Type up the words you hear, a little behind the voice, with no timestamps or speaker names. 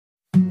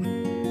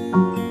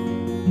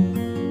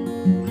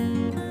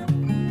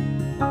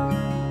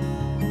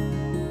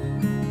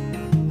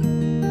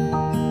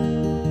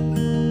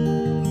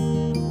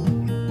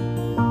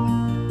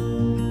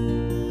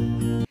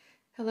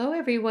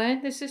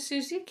everyone, this is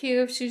Susie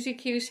Q of Susie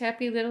Q's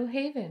Happy Little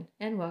Haven,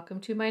 and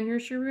welcome to my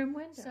nursery room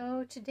window.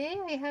 So today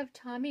I have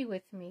Tommy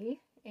with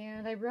me,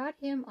 and I brought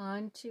him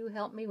on to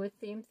help me with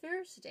Theme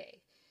Thursday.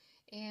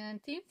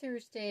 And Theme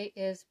Thursday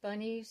is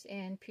Bunnies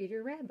and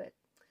Peter Rabbit.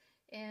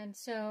 And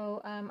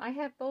so I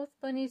have both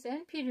Bunnies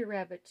and Peter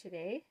Rabbit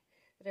today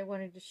that I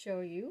wanted to show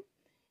you.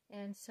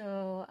 And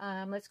so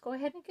let's go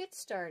ahead and get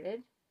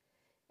started.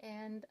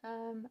 And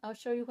I'll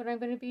show you what I'm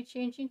going to be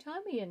changing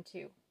Tommy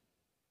into.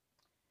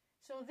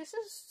 So this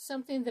is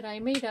something that I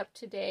made up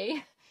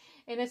today,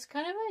 and it's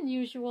kind of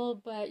unusual,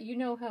 but you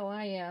know how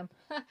I am.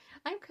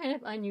 I'm kind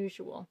of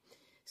unusual.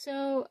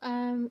 So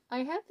I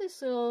have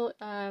this little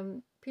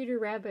Peter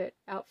Rabbit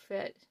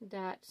outfit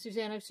that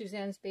Suzanne of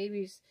Suzanne's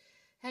Babies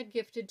had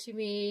gifted to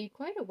me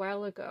quite a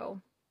while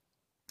ago.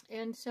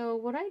 And so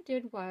what I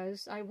did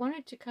was I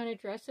wanted to kind of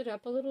dress it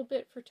up a little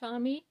bit for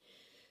Tommy,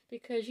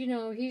 because you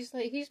know he's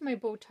my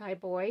bow tie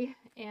boy,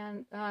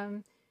 and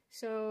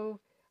so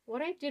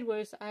what I did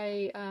was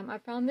I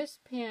found this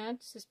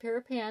pair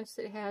of pants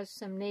that has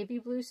some navy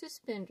blue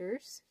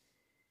suspenders,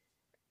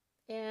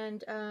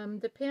 and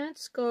the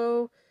pants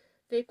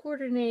they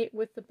coordinate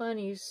with the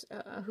bunnies,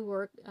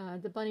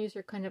 the bunnies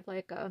are kind of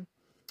like a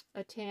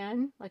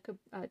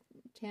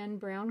tan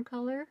brown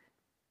color,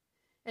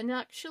 and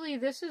actually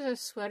this is a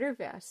sweater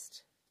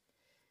vest,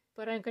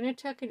 but I'm going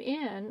to tuck it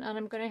in, and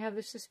I'm going to have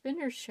the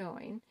suspenders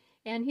showing.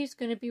 And he's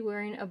going to be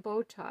wearing a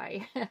bow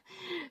tie.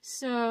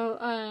 So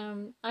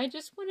I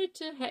just wanted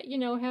to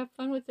have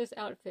fun with this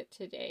outfit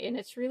today. And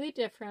it's really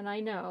different, I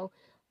know.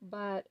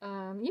 But,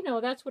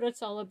 that's what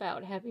it's all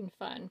about, having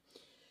fun.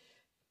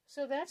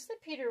 So that's the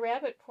Peter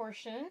Rabbit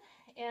portion.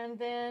 And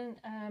then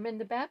in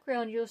the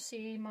background, you'll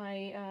see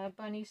my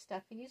bunny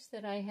stuffies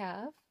that I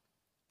have.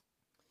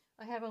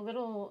 I have a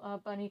little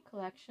bunny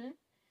collection,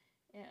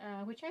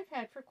 which I've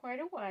had for quite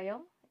a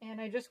while. And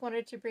I just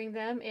wanted to bring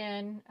them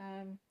in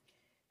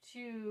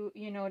to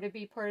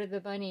be part of the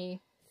bunny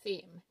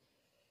theme.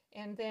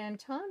 And then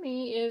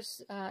Tommy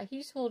is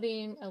he's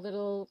holding a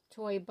little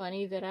toy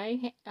bunny that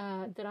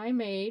I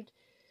made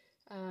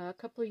a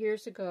couple of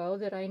years ago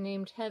that I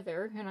named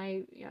Heather, and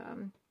I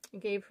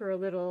gave her a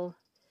little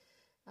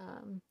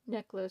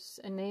necklace,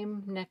 a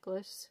name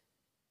necklace.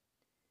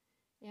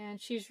 And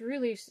she's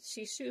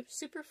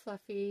super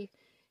fluffy,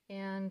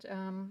 and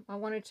I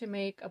wanted to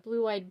make a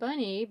blue-eyed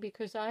bunny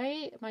because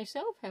I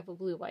myself have a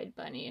blue-eyed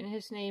bunny, and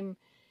his name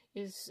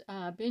is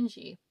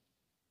Benji.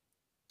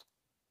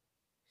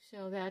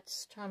 So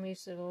that's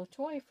Tommy's little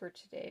toy for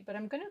today. But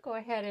I'm going to go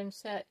ahead and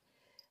set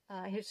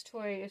his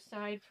toy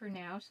aside for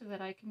now so that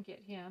I can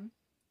get him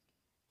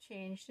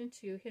changed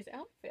into his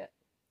outfit.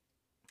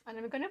 And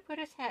I'm going to put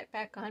his hat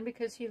back on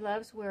because he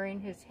loves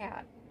wearing his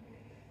hat.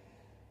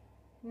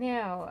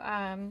 Now,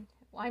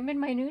 I'm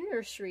in my new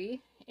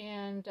nursery,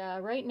 and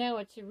right now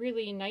it's a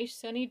really nice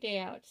sunny day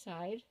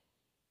outside.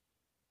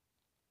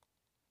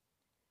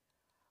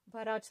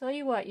 But I'll tell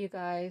you what, you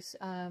guys,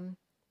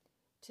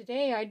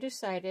 today I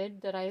decided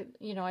that I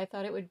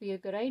thought it would be a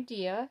good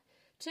idea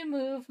to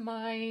move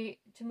my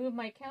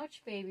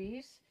couch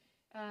babies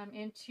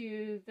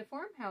into the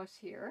farmhouse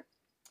here,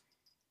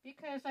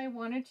 because I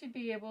wanted to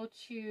be able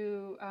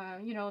to,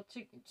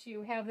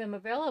 to have them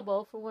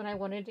available for when I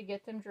wanted to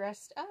get them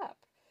dressed up.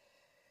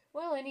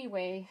 Well,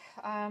 anyway,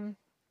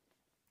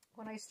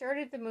 when I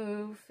started the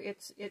move,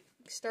 it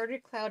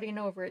started clouding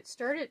over.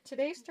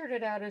 Today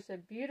started out as a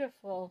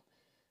beautiful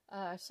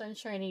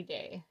sunshiny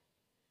day,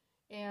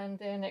 and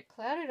then it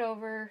clouded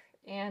over,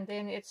 and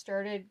then it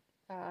started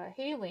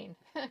hailing.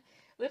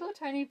 Little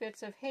tiny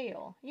bits of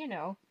hail,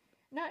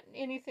 not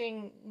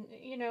anything,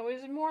 it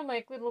was more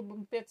like little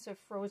bits of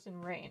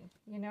frozen rain,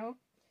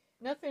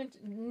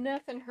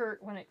 nothing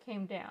hurt when it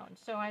came down.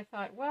 So I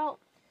thought, well,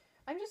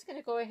 I'm just going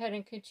to go ahead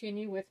and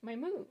continue with my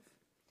move,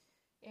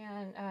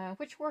 and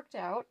which worked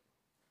out.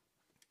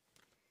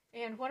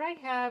 And what I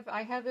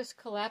have this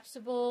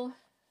collapsible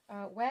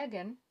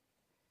wagon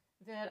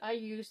that I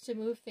use to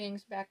move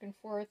things back and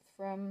forth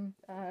from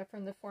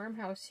the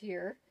farmhouse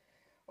here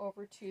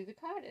over to the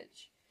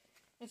cottage.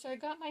 And so I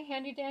got my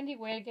handy dandy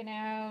wagon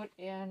out,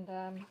 and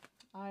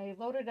I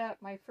loaded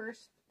up my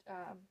first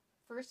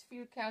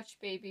few couch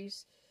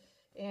babies,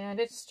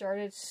 and it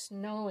started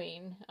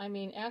snowing. I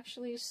mean,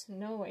 actually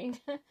snowing.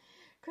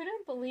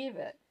 Couldn't believe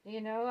it.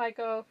 I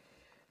go,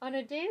 on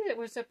a day that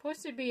was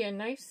supposed to be a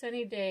nice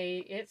sunny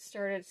day, it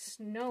started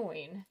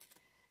snowing.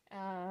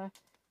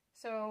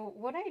 So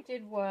what I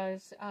did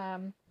was,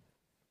 on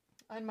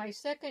my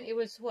second,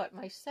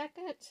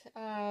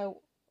 I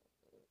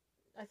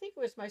think it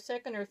was my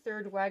second or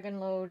third wagon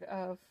load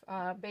of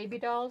baby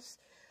dolls,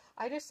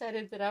 I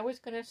decided that I was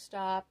going to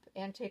stop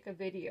and take a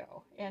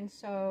video. And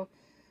so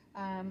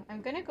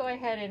I'm going to go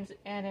ahead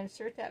and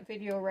insert that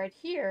video right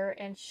here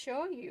and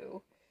show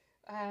you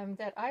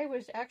that I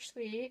was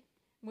actually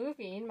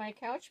moving my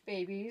couch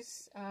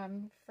babies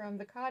from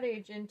the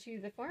cottage into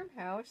the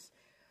farmhouse,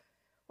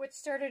 which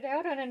started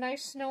out on a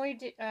nice sunny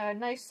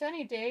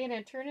day, and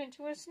it turned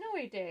into a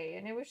snowy day,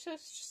 and it was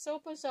just so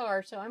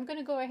bizarre. So I'm going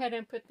to go ahead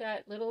and put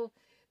that little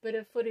bit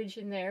of footage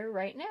in there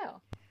right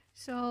now.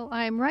 So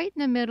I'm right in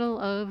the middle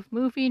of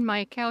moving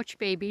my couch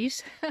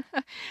babies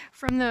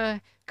from the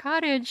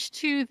cottage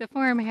to the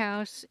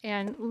farmhouse,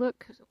 and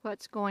look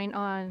what's going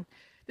on.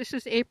 This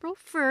is April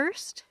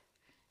 1st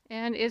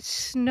and it's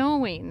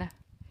snowing.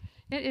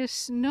 It is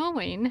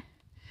snowing,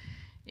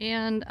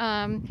 and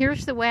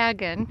here's the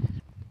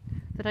wagon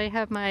that I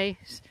have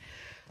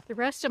the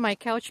rest of my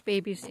couch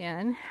babies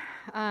in,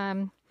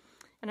 and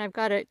I've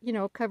got it, you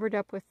know, covered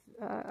up with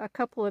a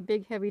couple of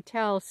big heavy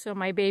towels so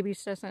my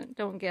babies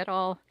don't get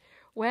all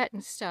wet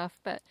and stuff.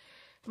 But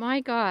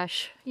my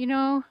gosh, you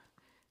know,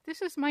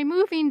 this is my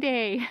moving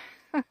day.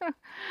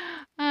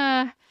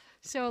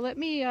 So let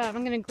me,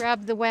 I'm going to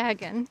grab the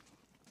wagon.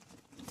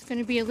 It's going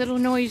to be a little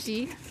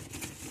noisy,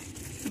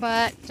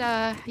 but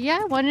yeah,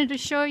 I wanted to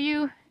show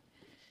you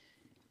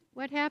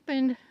what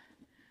happened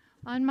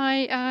on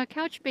my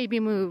couch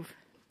baby move.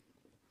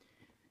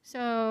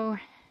 So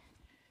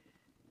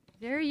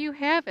there you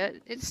have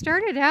it. It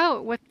started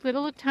out with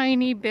little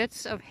tiny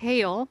bits of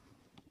hail,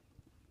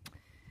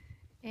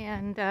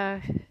 and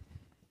then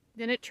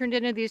it turned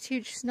into these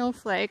huge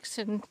snowflakes.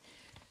 And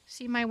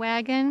see my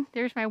wagon?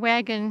 There's my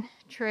wagon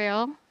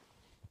trail.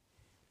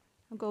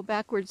 I'll go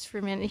backwards for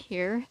a minute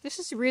here. This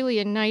is really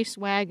a nice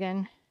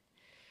wagon.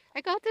 I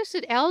got this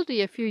at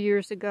Aldi a few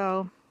years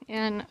ago,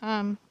 and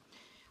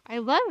I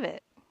love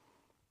it.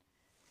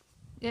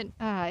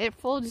 It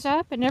folds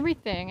up and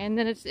everything, and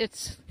then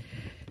it's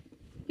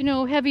you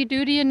know, heavy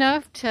duty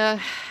enough to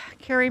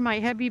carry my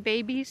heavy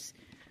babies.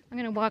 I'm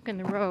gonna walk in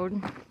the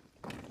road.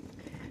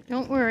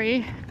 Don't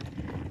worry,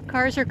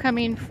 cars are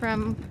coming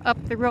from up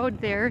the road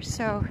there,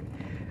 so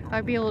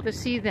I'll be able to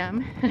see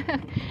them.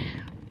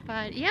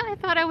 But yeah, I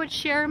thought I would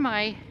share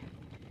my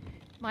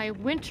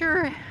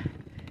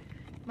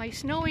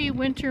snowy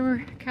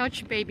winter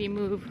couch baby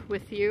move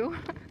with you.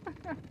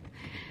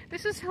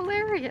 This is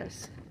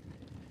hilarious.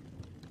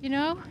 You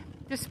know,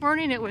 this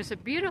morning it was a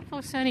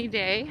beautiful sunny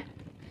day,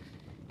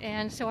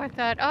 and so I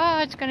thought, oh,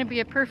 it's going to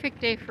be a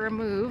perfect day for a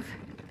move.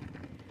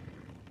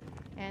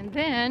 And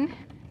then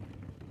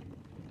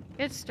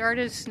it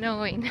started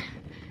snowing.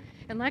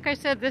 And like I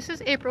said, this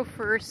is April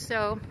 1st,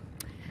 so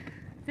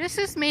this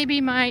is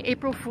maybe my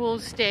April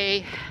Fool's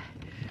Day.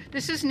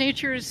 This is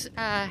nature's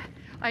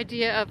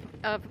idea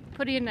of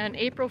putting an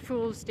April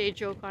Fool's Day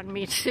joke on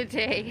me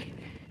today.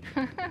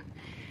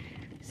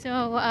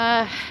 So,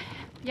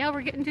 yeah,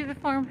 we're getting to the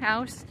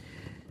farmhouse.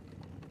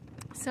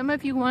 Some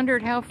of you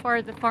wondered how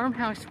far the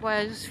farmhouse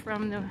was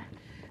from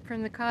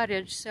the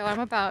cottage. So I'm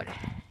about,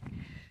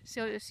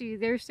 so see,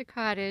 there's the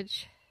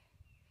cottage,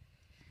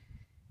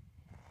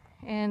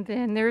 and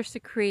then there's the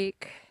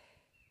creek,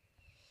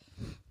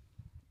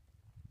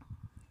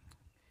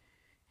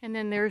 and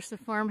then there's the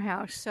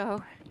farmhouse.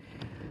 So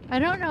I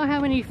don't know how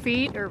many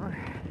feet or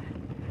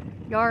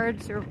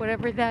yards or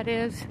whatever that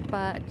is,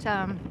 but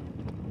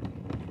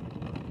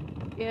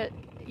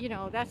you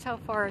know, that's how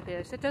far it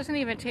is. It doesn't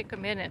even take a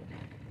minute.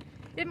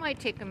 It might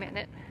take a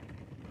minute,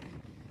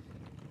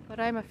 but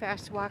I'm a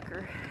fast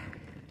walker.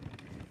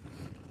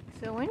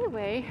 So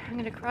anyway, I'm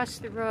going to cross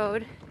the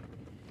road.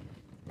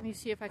 Let me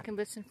see if I can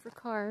listen for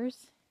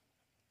cars.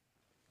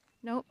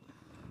 Nope.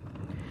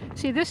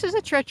 See, this is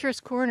a treacherous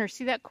corner.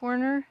 See that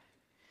corner?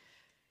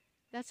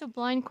 That's a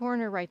blind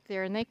corner right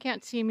there, and they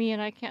can't see me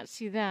and I can't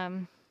see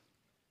them.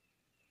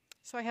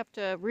 So I have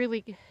to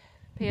really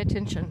pay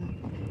attention.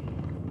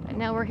 And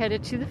now we're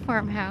headed to the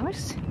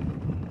farmhouse.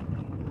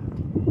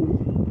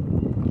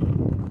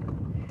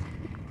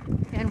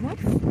 And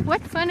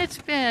what fun it's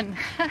been.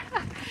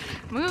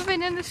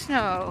 Moving in the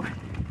snow.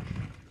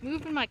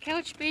 Moving my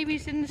couch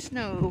babies in the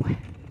snow.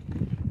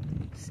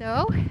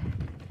 So,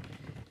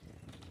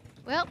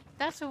 well,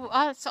 that's all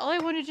I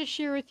wanted to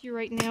share with you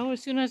right now.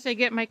 As soon as I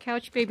get my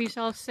couch babies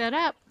all set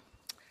up,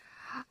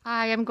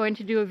 I am going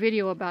to do a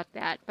video about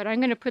that. But I'm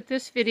going to put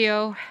this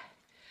video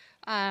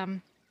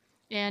in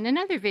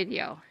another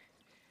video.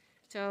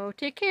 So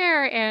take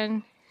care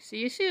and see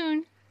you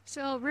soon.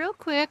 So real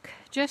quick,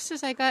 just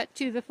as I got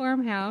to the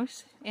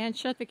farmhouse and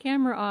shut the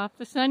camera off,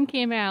 the sun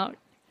came out.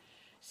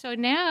 So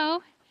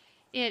now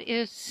it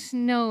is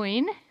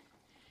snowing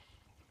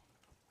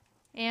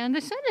and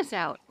the sun is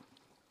out.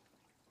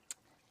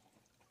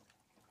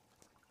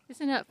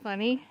 Isn't that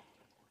funny?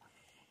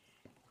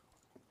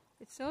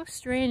 It's so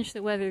strange,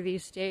 the weather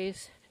these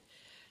days.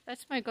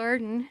 That's my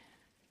garden.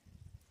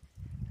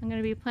 I'm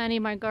going to be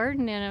planting my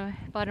garden in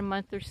about a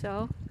month or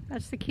so.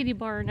 That's the kitty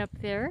barn up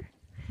there.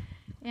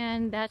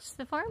 And that's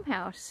the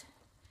farmhouse.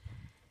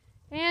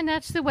 And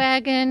that's the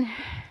wagon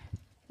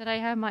that I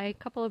have my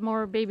couple of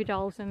more baby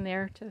dolls in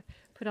there to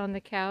put on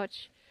the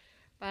couch.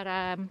 But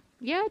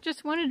yeah,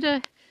 just wanted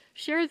to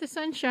share the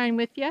sunshine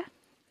with you.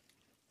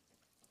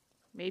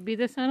 Maybe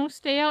the sun will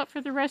stay out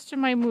for the rest of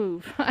my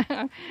move.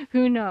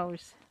 Who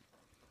knows?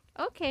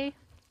 Okay.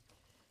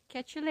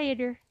 Catch you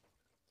later.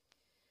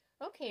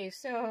 Okay,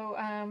 so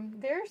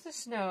there's the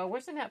snow.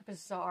 Wasn't that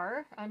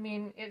bizarre? I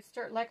mean,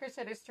 like I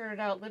said, it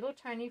started out little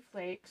tiny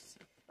flakes,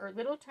 or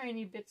little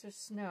tiny bits of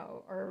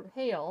snow, or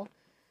hail,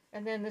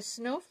 and then the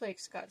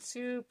snowflakes got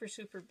super,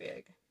 super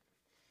big.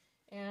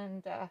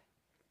 And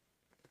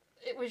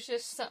it was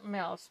just something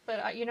else.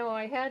 But you know,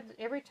 I had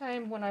every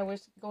time when I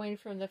was going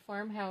from the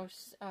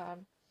farmhouse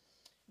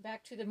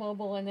back to the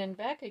mobile and then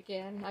back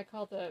again, I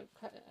call the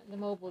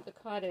mobile the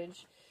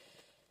cottage.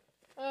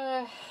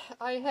 I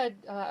had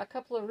a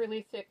couple of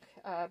really thick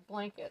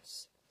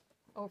blankets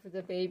over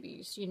the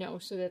babies, you know,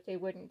 so that they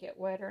wouldn't get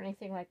wet or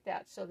anything like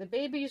that. So the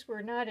babies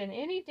were not in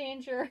any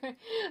danger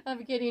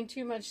of getting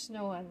too much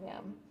snow on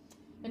them.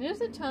 And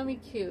isn't Tommy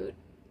cute?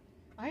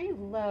 I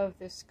love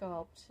this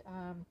sculpt.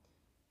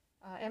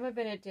 Emma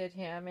Bennett did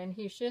him, and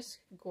he's just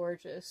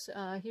gorgeous.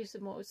 He's the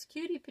most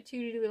cutie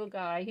patootie little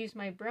guy. He's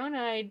my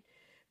brown-eyed,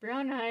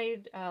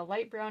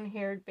 light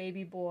brown-haired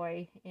baby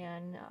boy,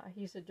 and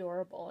he's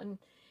adorable. And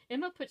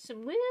Emma put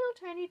some little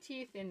tiny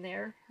teeth in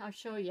there. I'll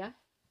show you.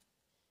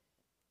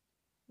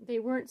 They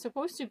weren't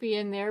supposed to be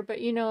in there, but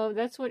you know,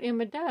 that's what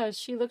Emma does.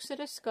 She looks at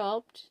a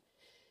sculpt,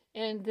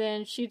 and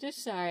then she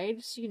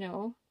decides, you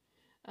know,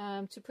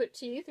 to put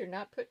teeth or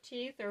not put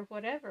teeth or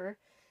whatever.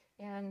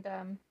 And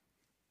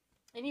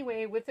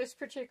anyway, with this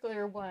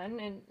particular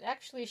one, and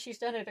actually she's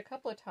done it a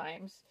couple of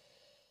times,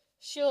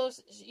 she'll,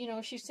 you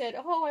know, she said,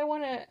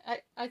 oh,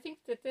 I think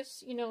that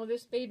this, you know,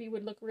 this baby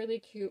would look really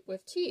cute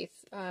with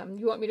teeth.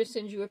 You want me to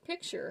send you a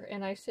picture?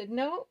 And I said,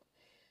 no.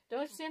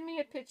 Don't send me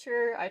a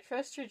picture. I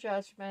trust your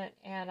judgment,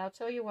 and I'll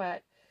tell you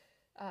what,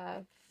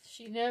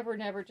 she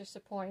never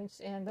disappoints.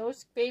 And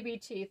those baby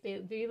teeth,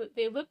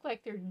 they look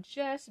like they're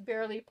just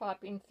barely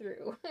popping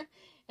through,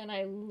 and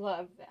I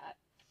love that.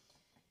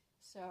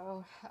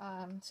 So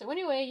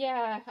anyway,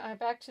 yeah,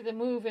 back to the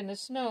move in the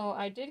snow.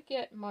 I did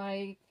get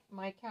my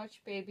couch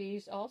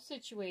babies all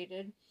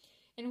situated,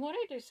 and what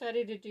I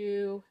decided to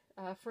do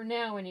for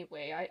now,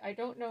 anyway, I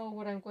don't know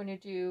what I'm going to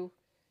do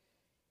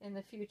in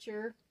the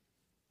future.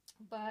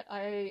 But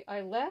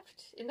I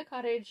left in the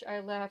cottage. I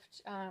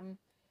left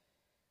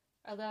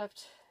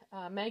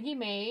Maggie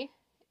May,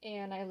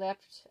 and I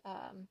left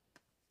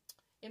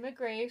Emma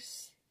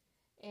Grace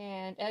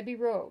and Abby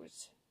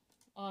Rose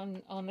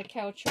on the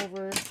couch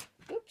over.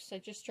 Oops! I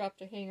just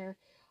dropped a hanger.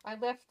 I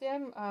left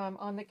them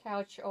on the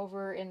couch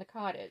over in the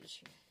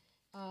cottage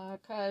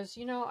because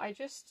you know I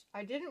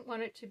didn't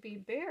want it to be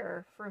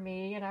bare for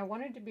me, and I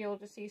wanted to be able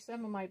to see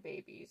some of my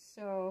babies.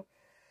 So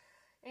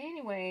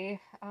anyway,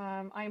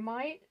 I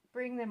might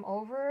bring them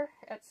over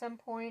at some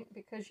point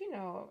because, you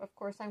know, of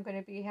course I'm going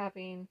to be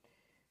having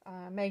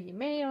Maggie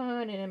May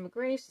on and Emma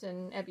Grace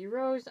and Abby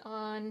Rose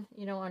on,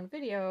 you know, on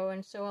video,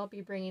 and so I'll be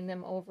bringing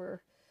them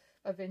over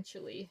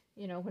eventually,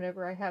 you know,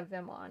 whenever I have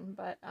them on.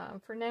 But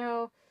for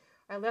now,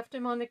 I left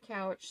them on the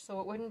couch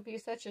so it wouldn't be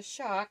such a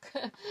shock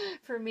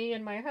for me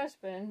and my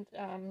husband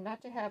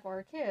not to have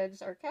our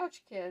kids, our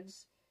couch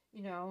kids,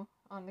 you know,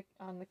 on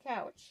the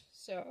couch.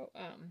 So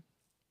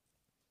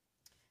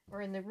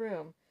or in the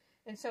room.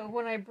 And so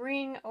when I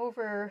bring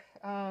over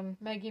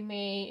Maggie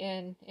May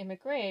and Emma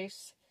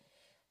Grace,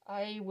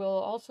 I will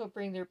also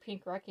bring their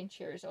pink rocking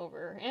chairs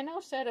over, and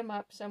I'll set them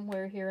up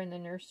somewhere here in the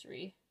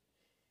nursery,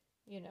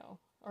 you know,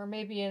 or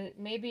maybe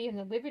in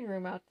the living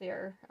room out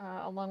there,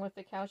 along with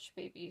the couch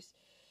babies.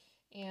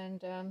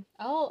 And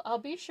I'll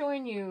be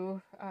showing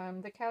you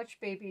the couch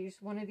babies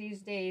one of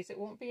these days. It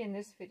won't be in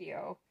this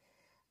video.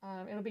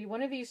 It'll be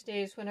one of these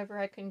days whenever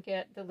I can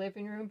get the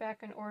living room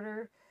back in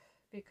order,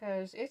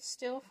 because it's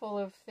still full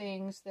of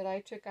things that I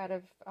took out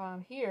of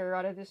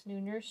out of this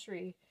new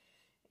nursery.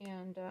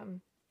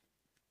 And,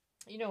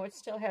 you know, it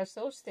still has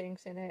those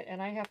things in it,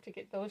 and I have to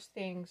get those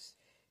things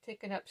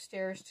taken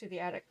upstairs to the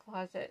attic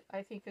closet,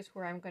 I think is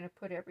where I'm going to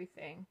put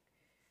everything.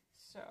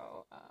 So,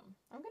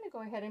 I'm going to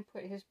go ahead and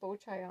put his bow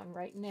tie on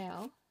right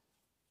now.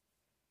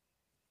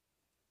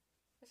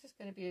 This is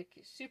going to be a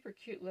super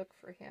cute look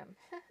for him.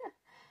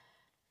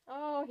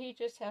 Oh, he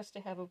just has to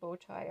have a bow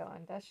tie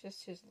on. That's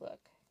just his look.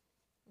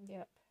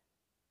 Yep.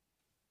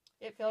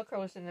 It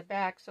velcros in the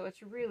back, so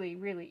it's really,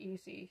 really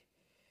easy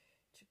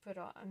to put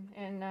on.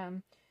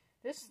 And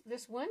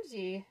this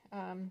onesie,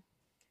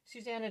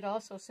 Suzanne had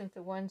also sent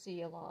the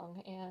onesie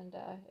along, and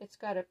it's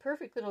got a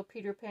perfect little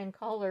Peter Pan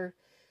collar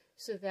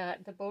so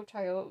that the bow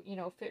tie will, you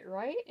know, fit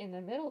right in the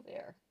middle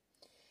there.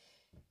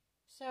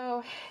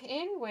 So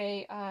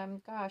anyway,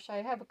 gosh,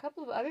 I have a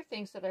couple of other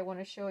things that I want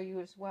to show you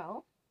as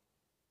well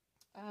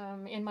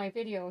in my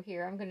video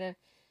here. I'm going to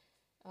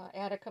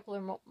add a couple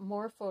of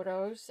more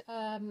photos.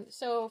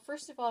 So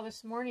first of all,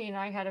 this morning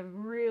I had a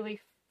really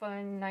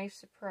fun, nice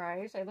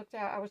surprise. I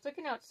was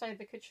looking outside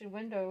the kitchen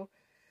window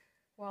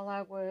while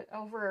I was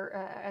over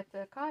at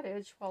the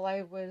cottage while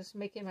I was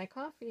making my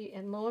coffee,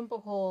 and lo and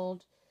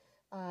behold,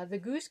 the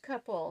goose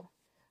couple.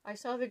 I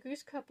saw the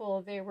goose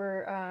couple. They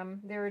were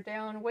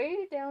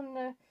way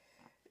down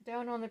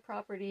on the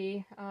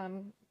property,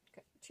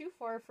 too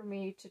far for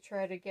me to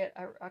try to get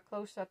a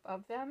close up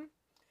of them.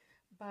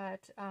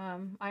 But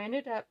I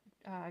ended up,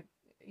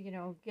 you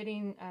know,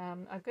 getting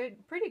a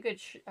pretty good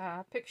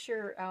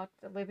picture out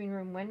the living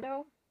room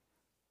window.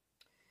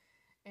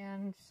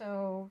 And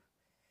so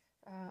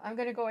I'm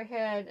going to go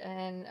ahead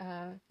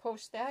and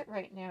post that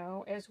right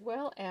now, as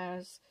well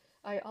as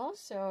I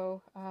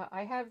also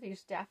I have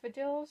these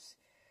daffodils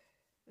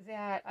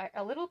that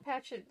a little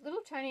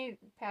tiny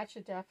patch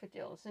of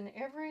daffodils, and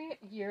every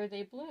year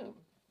they bloom.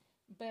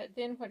 But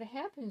then what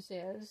happens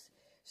is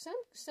some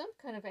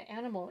kind of an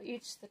animal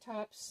eats the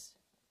tops,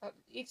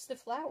 eats the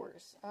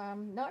flowers.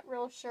 Not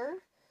real sure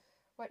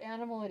what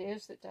animal it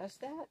is that does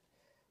that.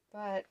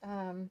 But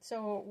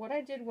so what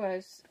I did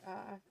was,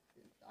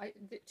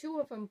 two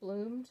of them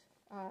bloomed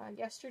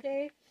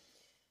yesterday.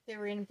 They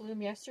were in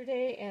bloom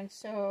yesterday, and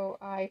so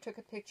I took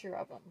a picture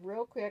of them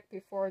real quick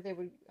before they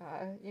would,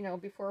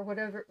 before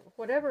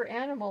whatever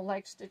animal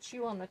likes to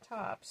chew on the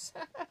tops,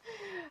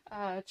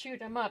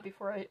 chewed them up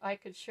before I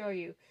could show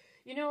you.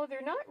 You know,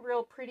 they're not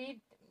real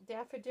pretty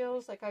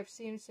daffodils. Like, I've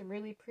seen some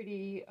really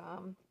pretty,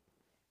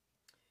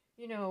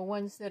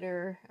 ones that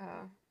are,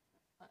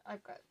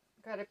 I've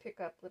got to pick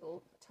up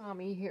little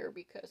Tommy here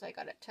because I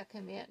got to tuck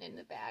him in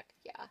the back.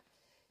 Yeah.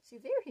 See,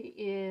 there he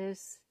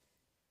is.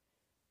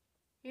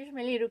 Here's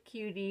my little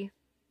cutie.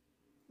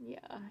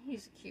 Yeah,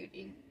 he's a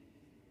cutie.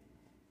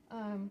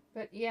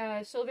 But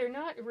yeah, so they're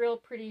not real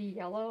pretty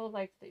yellow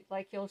like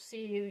you'll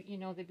see,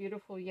 the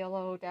beautiful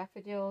yellow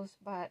daffodils,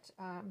 but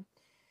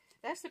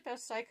that's the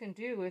best I can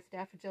do with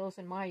daffodils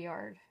in my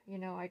yard.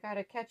 I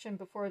gotta catch them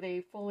before they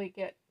fully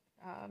get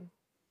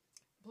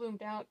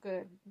bloomed out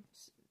good,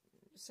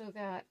 so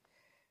that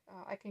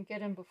I can get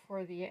them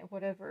before the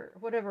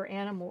whatever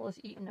animal is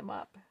eating them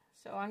up.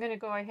 So I'm gonna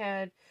go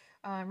ahead.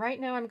 Right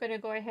now I'm going to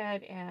go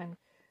ahead and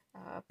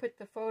put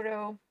the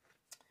photo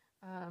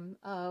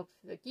of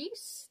the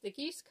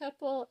geese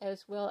couple,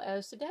 as well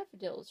as the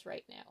daffodils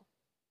right now.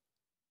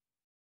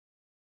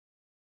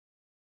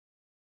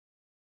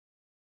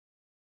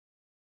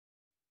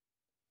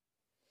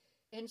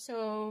 And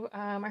so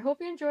I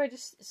hope you enjoyed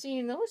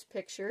seeing those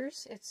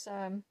pictures. It's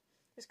kind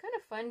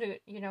of fun to,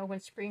 when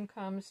spring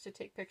comes, to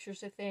take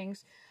pictures of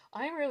things.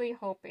 I'm really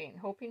hoping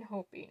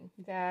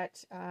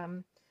that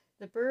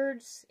the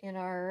birds on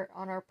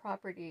our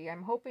property,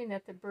 I'm hoping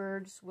that the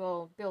birds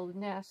will build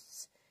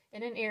nests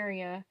in an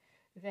area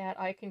that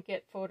I can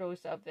get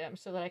photos of them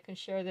so that I can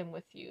share them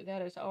with you.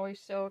 That is always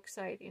so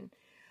exciting.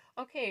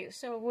 Okay,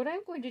 so what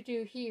I'm going to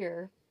do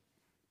here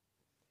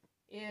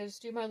is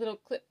do my little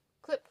clip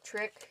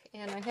trick,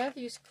 and I have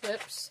these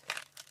clips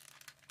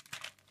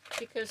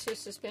because his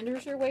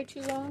suspenders are way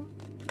too long.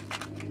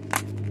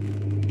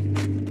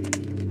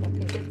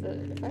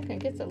 If I can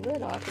get the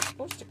lid off, it's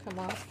supposed to come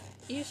off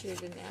easier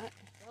than that.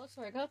 Well,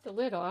 so I got the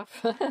lid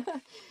off,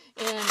 and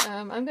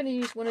I'm going to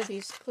use one of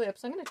these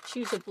clips. I'm going to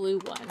choose a blue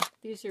one.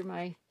 These are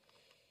my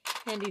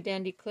handy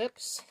dandy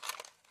clips.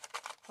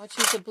 I'll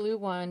choose a blue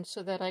one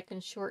so that I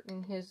can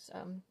shorten his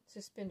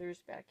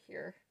suspenders back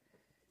here.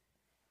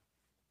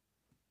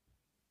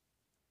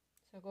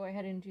 So go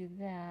ahead and do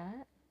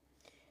that.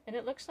 And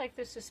it looks like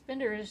the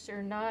suspenders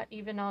are not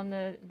even on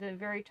the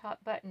very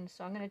top button,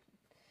 so let me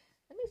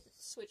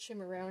switch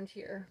him around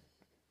here.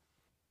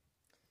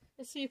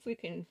 Let's see if we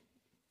can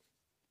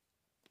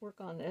work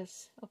on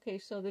this. Okay,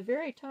 so the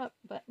very top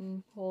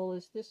button hole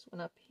is this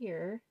one up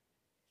here,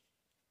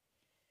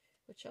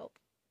 which I'll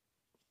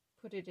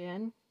put it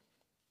in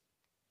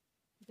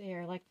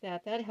there like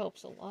that. That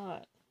helps a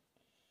lot.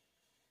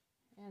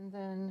 And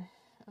then,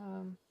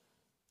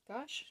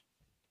 gosh,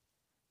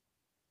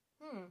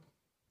 I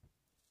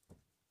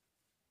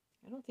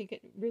don't think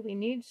it really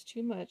needs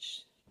too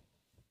much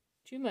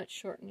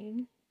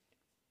shortening.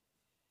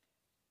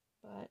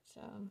 But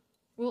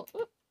well,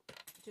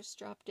 just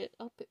dropped it.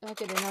 I'll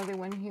get another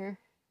one here.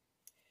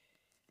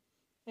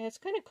 And it's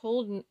kind of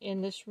cold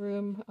in this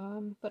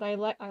room, but I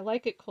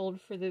like it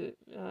cold for the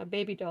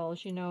baby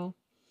dolls.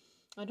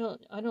 I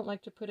don't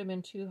like to put them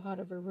in too hot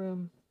of a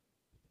room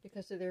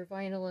because of their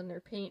vinyl and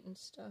their paint and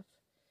stuff.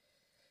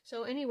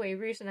 So anyway,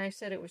 the reason I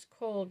said it was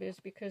cold is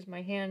because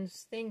my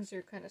hands, things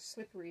are kind of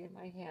slippery in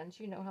my hands.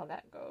 You know how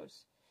that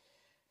goes.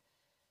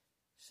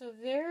 So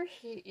there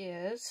he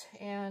is,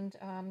 and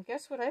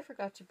guess what I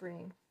forgot to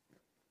bring?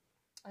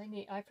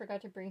 I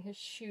forgot to bring his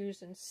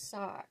shoes and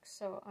socks.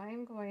 So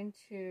I'm going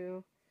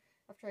to,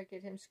 after I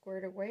get him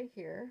squared away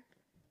here,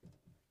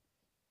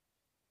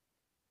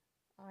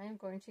 I'm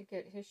going to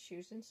get his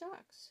shoes and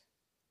socks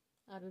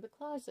out of the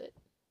closet.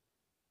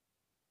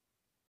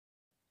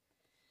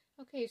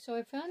 Okay, so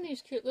I found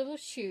these cute little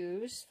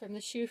shoes from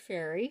the Shoe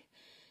Fairy,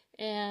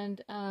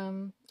 and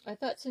I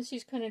thought since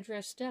he's kind of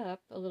dressed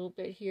up a little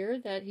bit here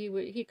that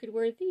he could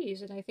wear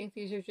these, and I think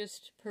these are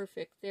just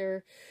perfect.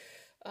 They're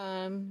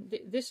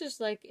this is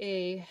like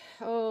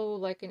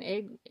like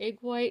an egg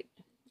white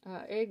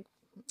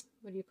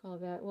what do you call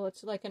that? Well,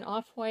 it's like an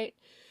off-white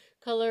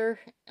color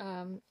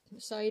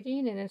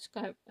siding, and it's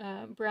got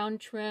brown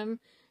trim,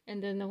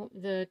 and then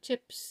the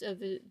tips of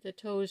the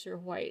toes are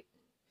white,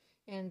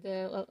 and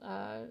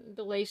the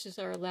laces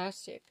are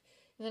elastic.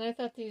 And then I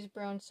thought these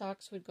brown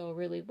socks would go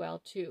really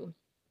well too.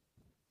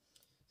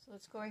 So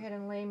let's go ahead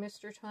and lay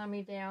Mr.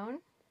 Tommy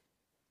down.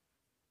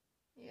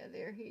 Yeah,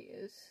 there he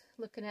is,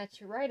 looking at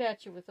you, right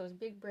at you with those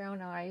big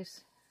brown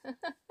eyes.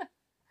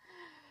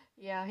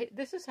 Yeah,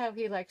 this is how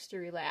he likes to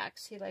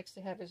relax. He likes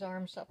to have his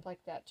arms up like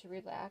that to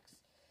relax.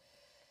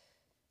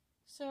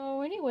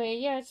 So anyway,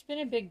 yeah, it's been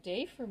a big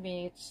day for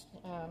me. It's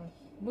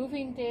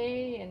moving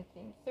day and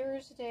theme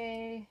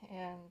Thursday,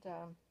 and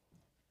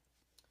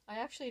I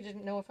actually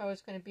didn't know if I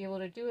was going to be able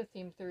to do a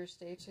theme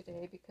Thursday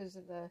today because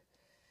of the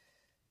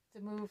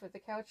move of the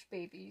couch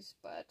babies,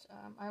 but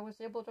I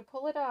was able to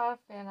pull it off,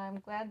 and I'm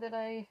glad that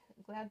I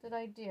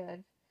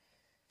did.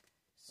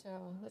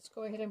 So let's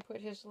go ahead and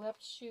put his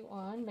left shoe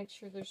on. Make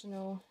sure there's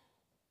no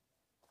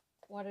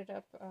wadded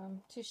up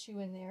tissue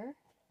in there.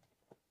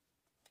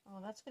 Oh,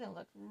 that's going to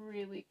look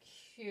really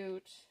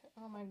cute.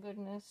 Oh my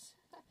goodness.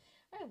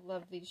 I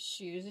love these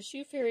shoes. The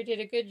Shoe Fairy did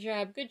a good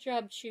job. Good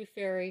job, Shoe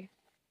Fairy.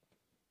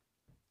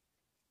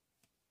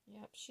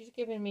 Yep, she's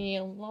given me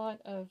a lot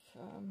of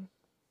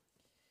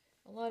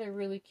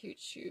really cute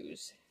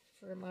shoes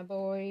for my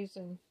boys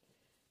and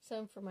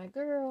some for my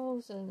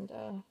girls, and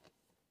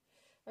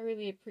I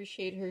really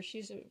appreciate her.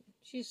 She's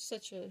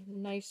such a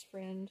nice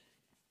friend.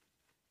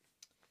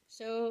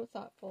 So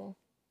thoughtful.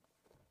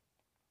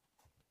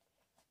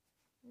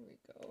 There we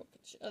go.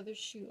 Put your other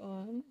shoe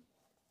on.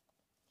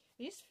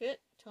 These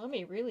fit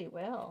Tommy really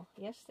well.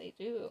 Yes, they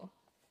do.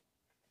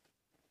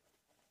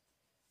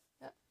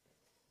 Yep.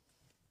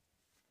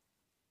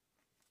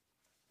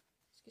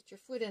 Let's get your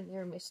foot in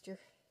there, mister.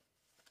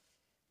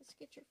 Let's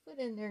get your foot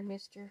in there,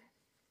 mister.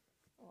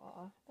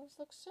 Aw, those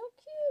look so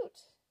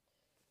cute.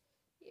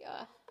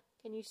 Yeah.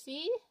 Can you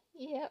see?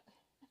 Yep.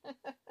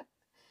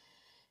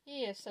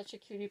 He is such a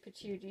cutie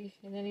patootie.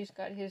 And then he's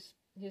got his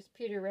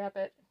Peter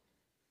Rabbit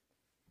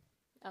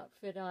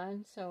outfit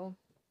on, so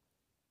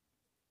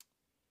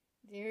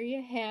there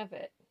you have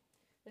it.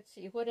 Let's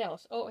see, what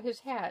else? Oh,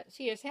 his hat.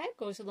 See, his hat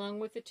goes along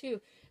with it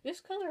too.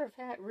 This color of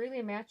hat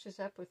really matches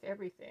up with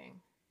everything.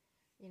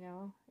 You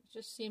know, it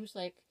just seems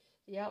like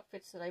the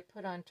outfits that I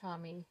put on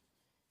Tommy,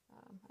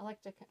 I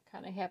like to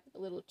kind of have it a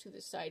little to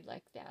the side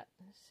like that.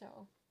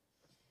 So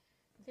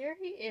there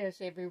he is,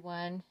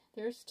 everyone.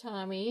 There's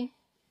Tommy.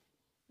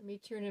 Let me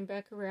turn him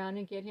back around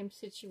and get him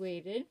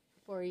situated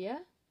for you.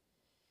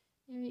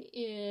 There he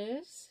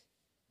is,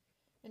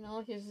 in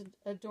all his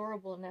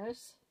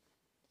adorableness,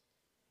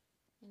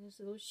 and his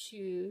little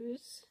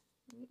shoes.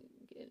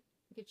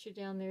 Get you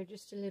down there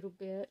just a little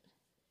bit.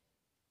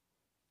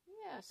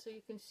 Yeah, so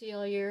you can see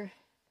all your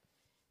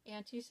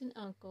aunties and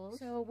uncles.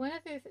 So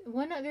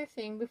one other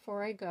thing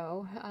before I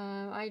go,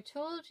 I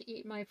told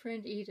my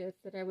friend Edith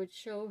that I would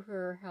show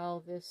her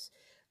how this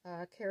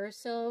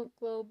carousel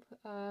globe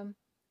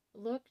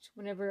looked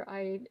whenever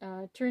I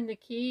turned the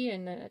key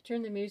and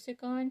turned the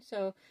music on.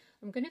 So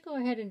I'm going to go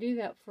ahead and do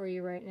that for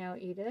you right now,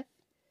 Edith.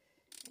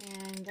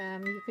 And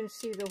you can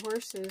see the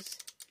horses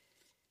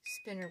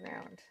spin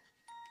around.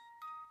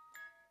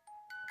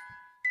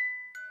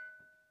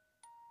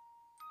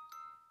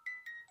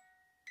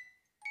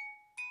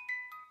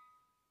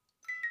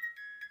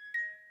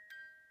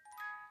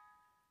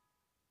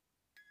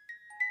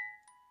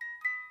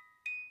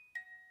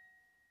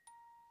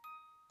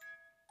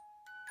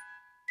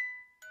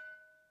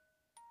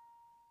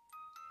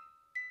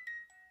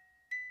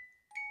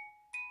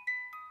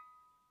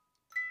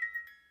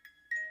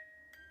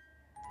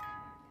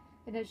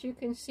 And as you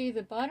can see,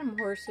 the bottom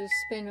horses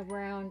spin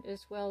around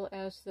as well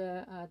as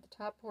the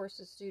top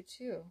horses do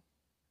too.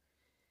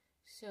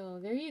 So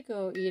there you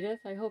go, Edith.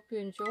 I hope you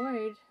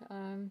enjoyed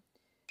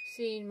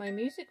seeing my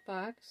music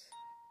box.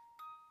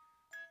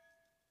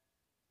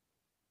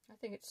 I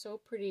think it's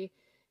so pretty.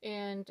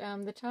 And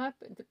the top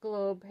of the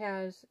globe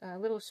has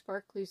little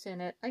sparklies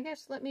in it. I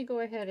guess let me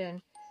go ahead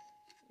and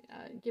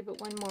give it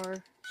one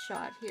more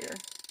shot here.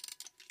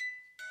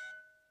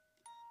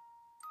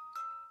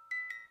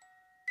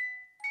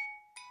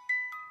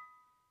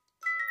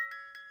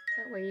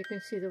 That way you can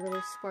see the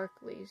little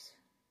sparklies.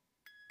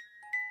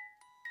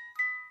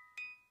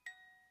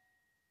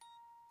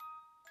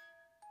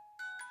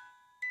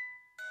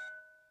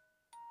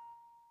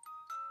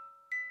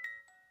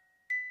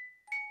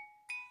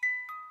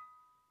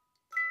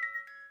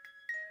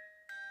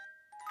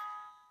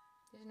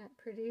 Isn't that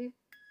pretty?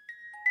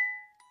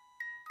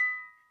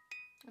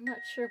 I'm not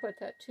sure what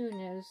that tune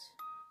is.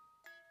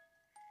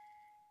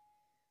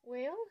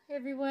 Well,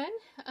 everyone,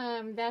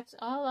 that's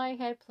all I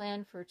had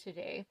planned for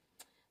today.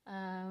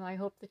 I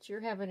hope that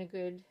you're having a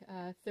good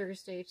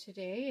Thursday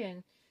today,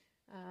 and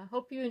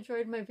hope you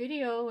enjoyed my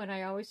video, and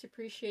I always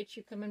appreciate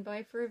you coming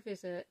by for a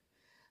visit.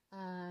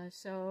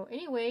 So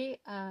anyway,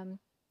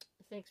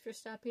 thanks for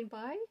stopping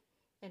by,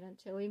 and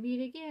until we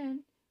meet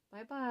again,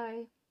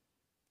 bye-bye.